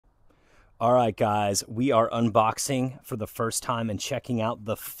All right, guys, we are unboxing for the first time and checking out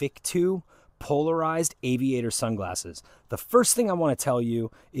the phikttu Polarized Aviator sunglasses. The first thing I want to tell you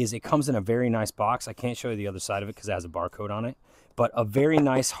is it comes in a very nice box. I can't show you the other side of it because it has a barcode on it, but a very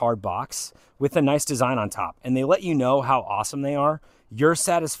nice hard box with a nice design on top. And they let you know how awesome they are. Your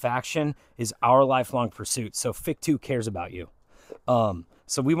satisfaction is our lifelong pursuit. So phikttu cares about you.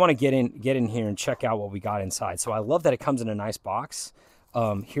 So we want to get in here and check out what we got inside. So I love that it comes in a nice box.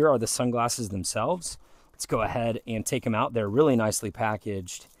 Here are the sunglasses themselves. Let's go ahead and take them out. They're really nicely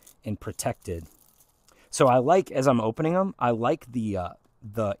packaged and protected. So I like, as I'm opening them, I like the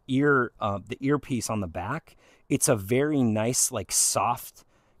earpiece on the back. It's a very nice, like soft,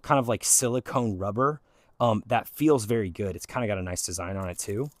 kind of like silicone rubber that feels very good. It's kind of got a nice design on it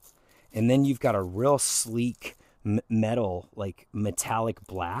too. And then you've got a real sleek metal, like metallic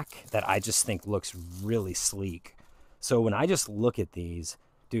black that I just think looks really sleek. So when I just look at these,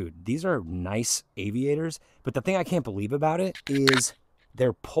 dude, these are nice aviators. But the thing I can't believe about it is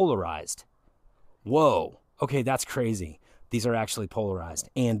they're polarized. Whoa. Okay, that's crazy. These are actually polarized.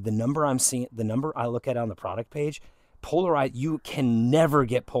 And the number I'm seeing, the number I look at on the product page, polarized, you can never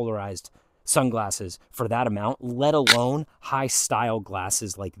get polarized sunglasses for that amount, let alone high style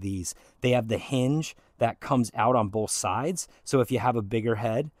glasses like these. They have the hinge that comes out on both sides. So if you have a bigger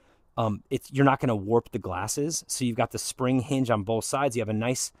head, you're not going to warp the glasses. So you've got the spring hinge on both sides. You have a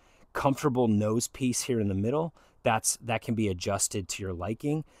nice, comfortable nose piece here in the middle. That can be adjusted to your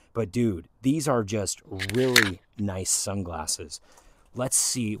liking. But dude, these are just really nice sunglasses. Let's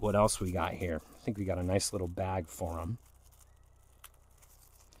see what else we got here. I think we got a nice little bag for them.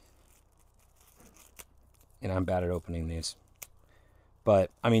 And I'm bad at opening these.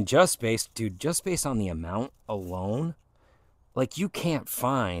 But I mean, just based on the amount alone, like you can't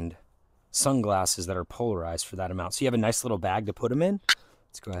find sunglasses that are polarized for that amount. So you have a nice little bag to put them in.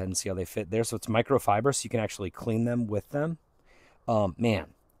 Let's go ahead and see how they fit there. So it's microfiber, so you can actually clean them with them. Man,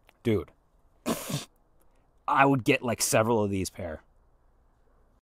 dude, I would get like several of these pair.